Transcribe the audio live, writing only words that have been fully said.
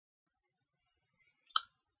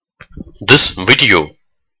This video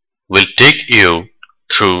will take you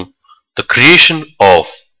through the creation of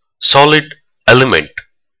solid element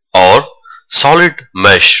or solid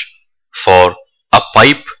mesh for a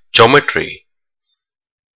pipe geometry.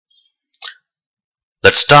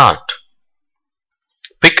 Let's start.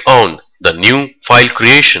 Pick on the new file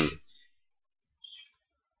creation.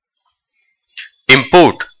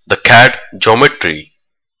 Import the CAD geometry.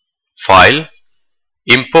 File,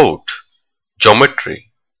 Import,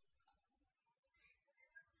 Geometry.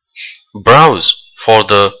 Browse for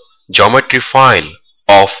the geometry file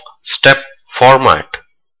of step format.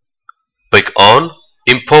 Click on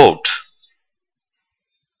Import.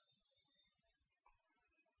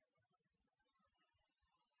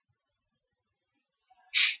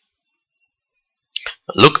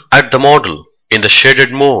 Look at the model in the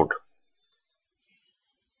shaded mode.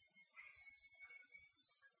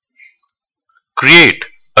 Create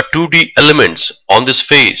a 2D elements on this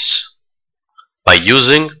face by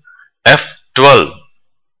using F12.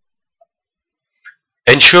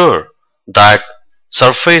 Ensure that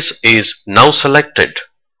surface is now selected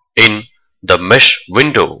in the mesh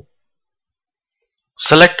window.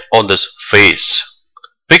 Select on this face.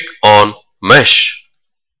 Pick on Mesh.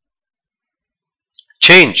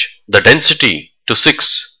 Change the density to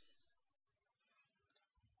 6.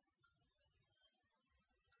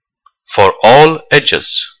 For all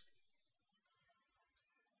edges.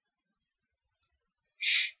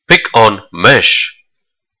 Pick on Mesh.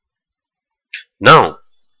 Now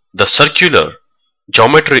the circular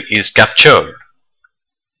geometry is captured.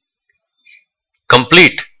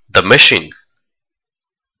 Complete the meshing.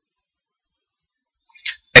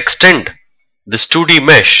 Extend this 2D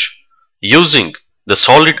mesh using the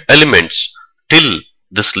solid elements till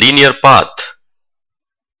this linear path.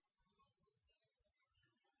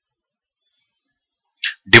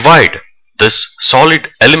 Divide this solid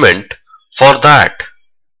element for that.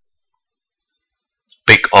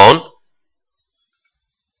 Pick on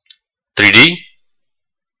 3D.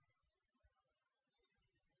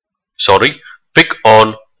 Pick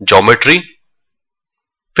on Geometry.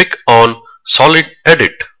 Pick on Solid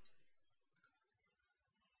Edit.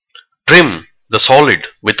 Trim the solid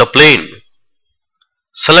with a plane.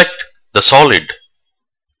 Select the solid.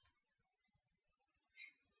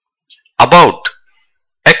 About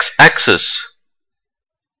X-axis,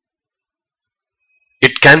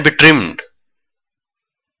 it can be trimmed,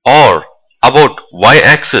 or about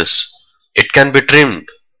Y-axis, it can be trimmed.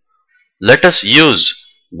 Let us use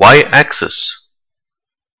Y-axis.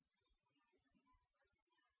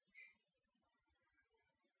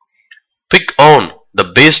 Pick on the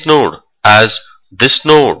base node as this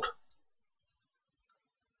node.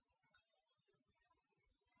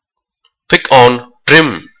 Pick on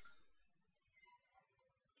Trim.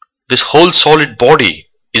 This whole solid body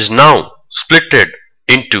is now splitted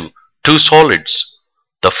into two solids,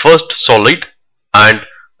 the first solid and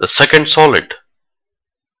the second solid.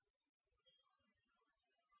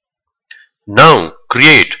 Now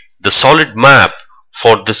create the solid map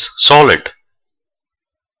for this solid.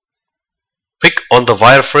 Pick on the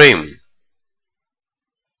wireframe.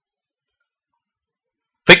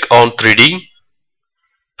 Pick on 3D.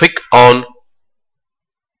 Pick on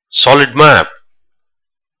solid map.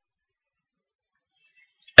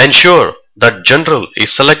 Ensure that General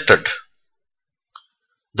is selected.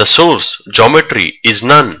 The source geometry is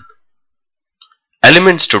none.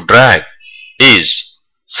 Elements to drag is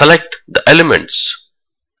select the elements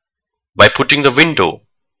by putting the window,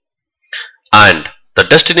 and the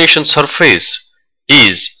destination surface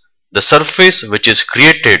is the surface which is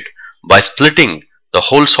created by splitting the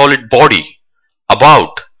whole solid body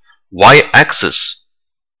about Y-axis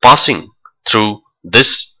passing through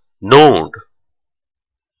this node.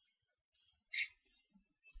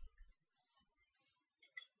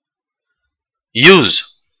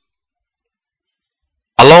 Use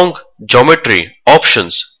along geometry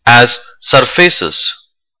options as surfaces.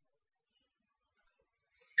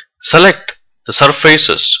 Select the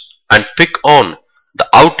surfaces and pick on the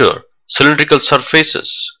outer cylindrical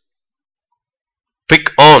surfaces.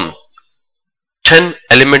 Pick on 10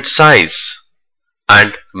 element size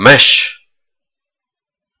and mesh.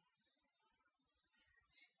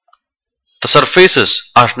 The surfaces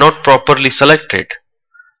are not properly selected.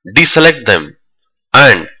 Deselect them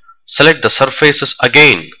and select the surfaces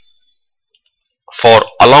again. For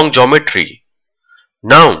along geometry,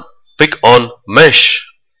 now pick on Mesh.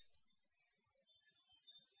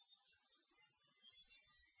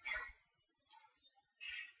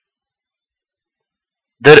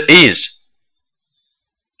 There is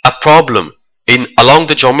a problem in along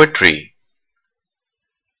the geometry.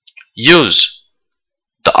 Use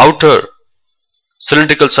the outer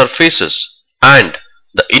cylindrical surfaces and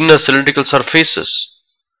the inner cylindrical surfaces.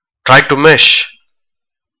 Try to mesh.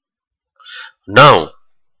 Now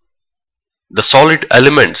the solid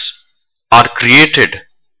elements are created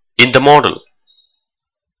in the model.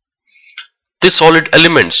 These solid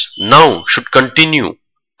elements now should continue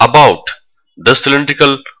about the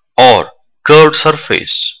cylindrical or curved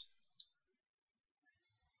surface.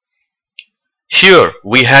 Here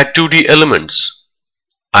we had 2D elements,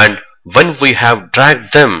 and when we have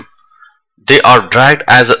dragged them, they are dragged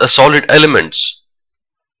as a solid elements.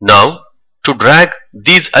 Now to drag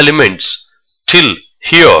these elements till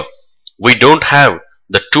here, we don't have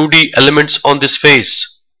the 2D elements on this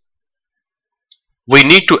face. We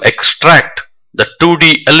need to extract the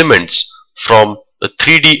 2D elements from the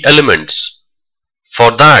 3D elements.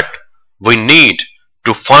 For that, we need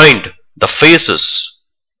to find the faces.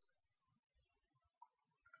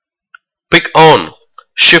 Pick on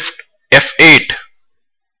Shift F8.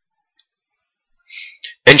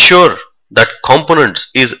 Ensure that components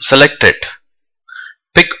is selected.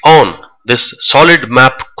 Pick on this solid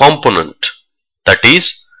map component, that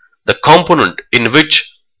is, the component in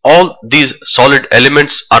which all these solid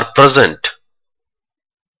elements are present.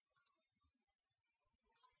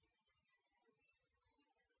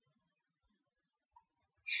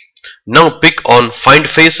 Now pick on Find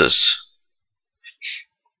Faces.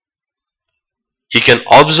 You can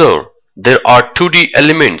observe there are 2D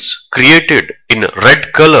elements created in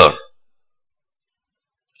red color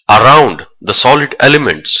around the solid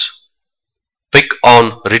elements. Pick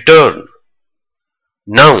on Return.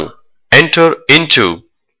 Now enter into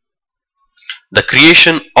the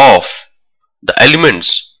creation of the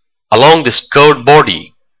elements along this curved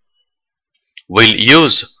body. We'll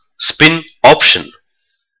use Spin option.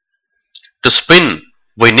 To spin,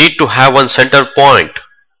 we need to have one center point.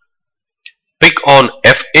 Pick on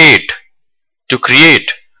F8 to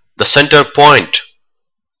create the center point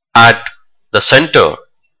at the center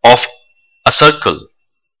of a circle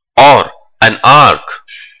or an arc.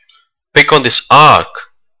 Pick on this arc,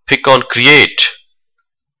 pick on Create,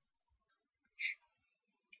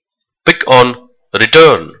 pick on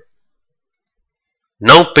Return.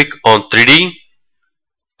 Now pick on 3D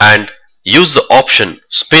and use the option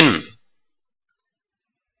Spin.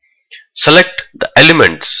 Select the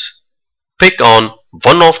elements. Pick on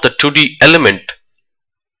one of the 2D element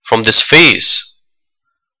from this face.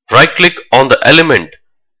 Right click on the element.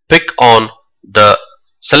 Pick on the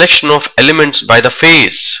selection of elements by the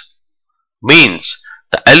face. Means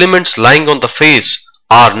the elements lying on the face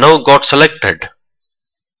are now got selected.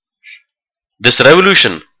 This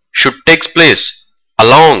revolution should take place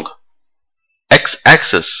along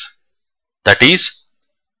x-axis, that is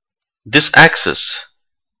this axis.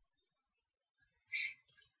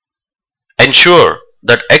 Ensure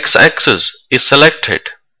that x-axis is selected.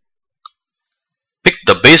 Pick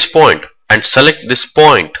the base point and select this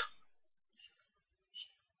point.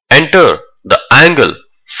 Enter the angle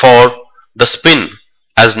for the spin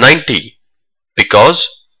as 90 because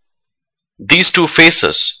these two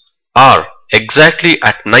faces are exactly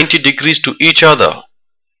at 90 degrees to each other.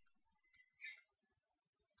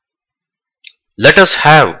 Let us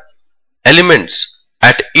have elements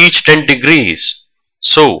at each 10 degrees.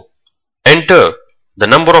 So enter the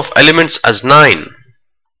number of elements as 9.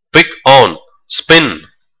 Pick on Spin.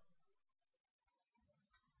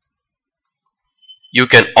 You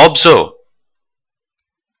can observe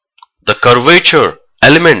the curvature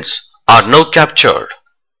elements are now captured.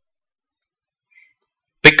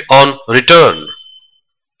 Pick on Return.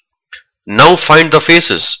 Now find the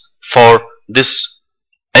faces for this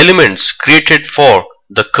elements created for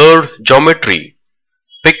the curved geometry.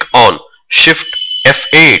 Pick on Shift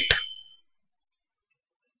F8.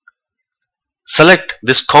 Select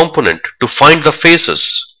this component to find the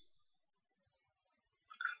faces.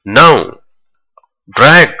 Now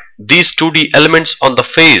drag these 2D elements on the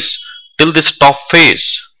face till this top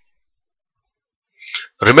face.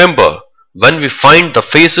 Remember, when we find the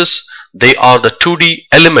faces, they are the 2D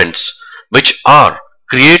elements which are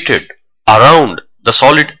created around the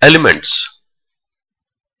solid elements.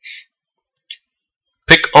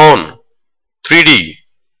 Pick on 3D.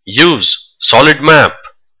 Use Solid Map.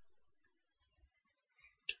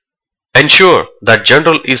 Ensure that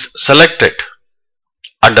General is selected.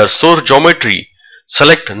 Under Source Geometry,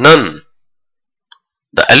 select None.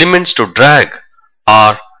 The elements to drag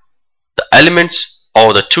are the elements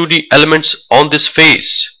or the 2D elements on this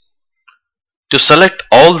face. To select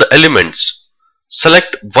all the elements,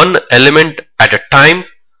 select one element at a time,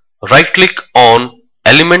 right click on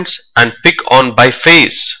Elements and pick on by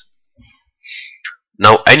face.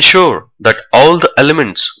 Now ensure that all the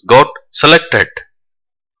elements got selected.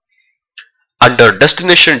 Under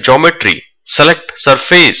Destination Geometry, select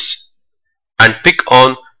Surface and pick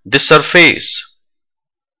on this surface.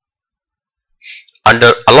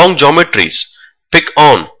 Under Along Geometries, pick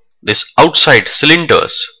on this outside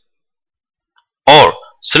cylinders or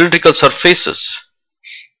cylindrical surfaces.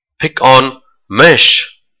 Pick on Mesh.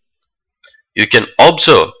 You can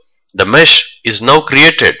observe the mesh is now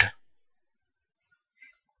created.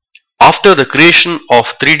 After the creation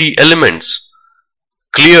of 3D elements,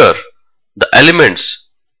 clear the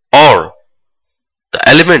elements or the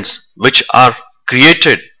elements which are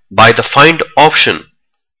created by the Find option,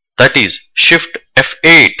 that is Shift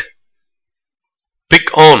F8.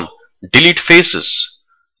 Pick on Delete Faces.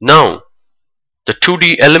 Now the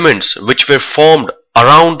 2D elements which were formed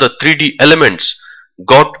around the 3D elements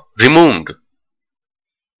got removed.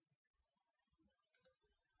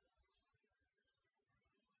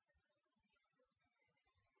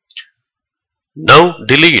 Now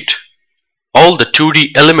delete all the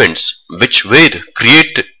 2D elements which were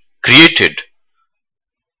created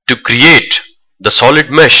to create the solid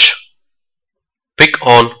mesh. Pick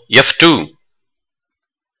on F2.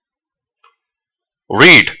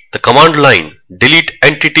 Read the command line Delete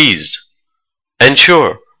Entities.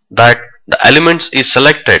 Ensure that the elements is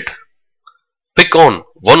selected. Pick on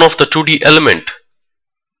one of the 2D element.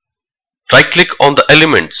 Right click on the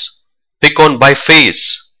elements. Pick on by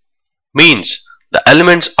face. Means the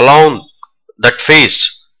elements along that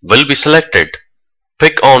face will be selected.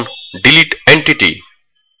 Pick on Delete Entity.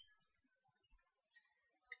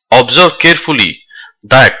 Observe carefully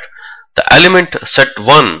that the element set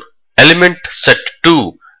 1, element set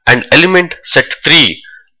 2 and element set 3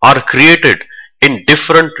 are created in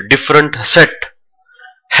different set.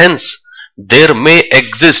 Hence, there may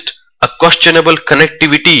exist a questionable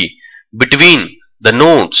connectivity between the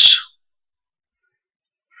nodes.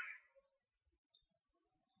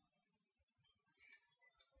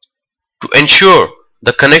 To ensure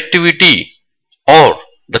the connectivity or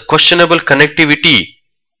the questionable connectivity,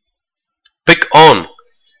 pick on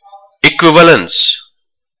Equivalence.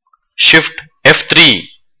 Shift F3.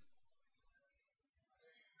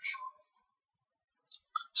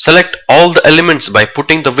 Select all the elements by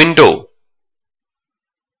putting the window.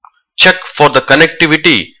 Check for the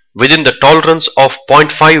connectivity within the tolerance of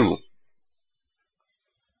 0.5.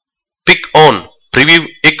 Pick on Preview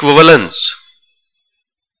Equivalence.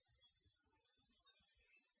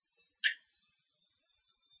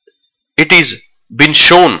 It is been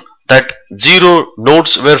shown that 0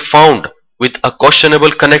 nodes were found with a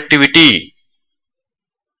questionable connectivity.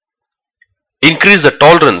 Increase the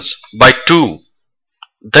tolerance by 2.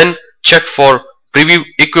 Then check for Preview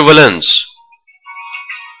Equivalence.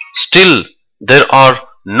 Still, there are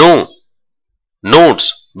no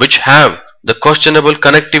nodes which have the questionable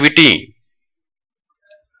connectivity.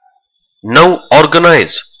 Now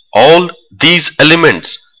organize all these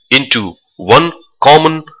elements into one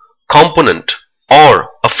common component or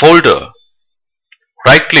a folder.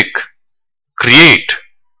 Right click, Create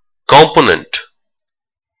Component.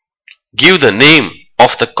 Give the name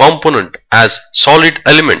of the component as Solid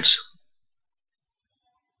Elements.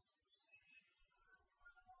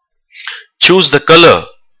 Choose the color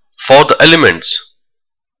for the elements.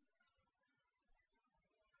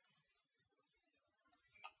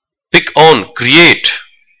 Pick on Create.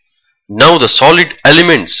 Now the solid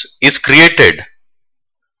elements is created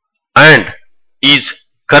and is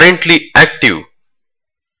currently active.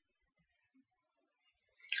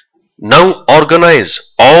 Now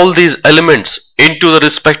organize all these elements into the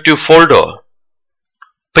respective folder.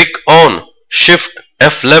 Pick on Shift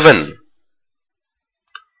F11.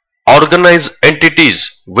 Organize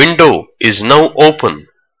Entities window is now open.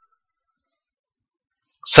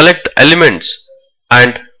 Select elements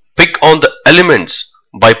and pick on the elements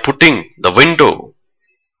by putting the window.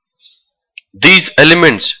 These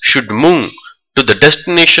elements should move to the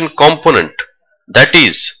destination component, that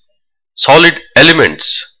is solid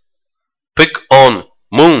elements. Pick on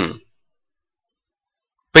Move.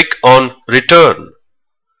 Pick on Return.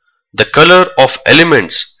 The color of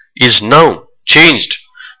elements is now changed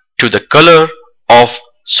to the color of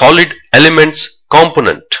solid elements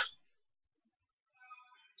component.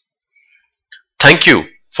 Thank you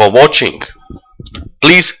for watching.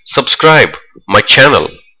 Please subscribe my channel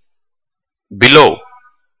below.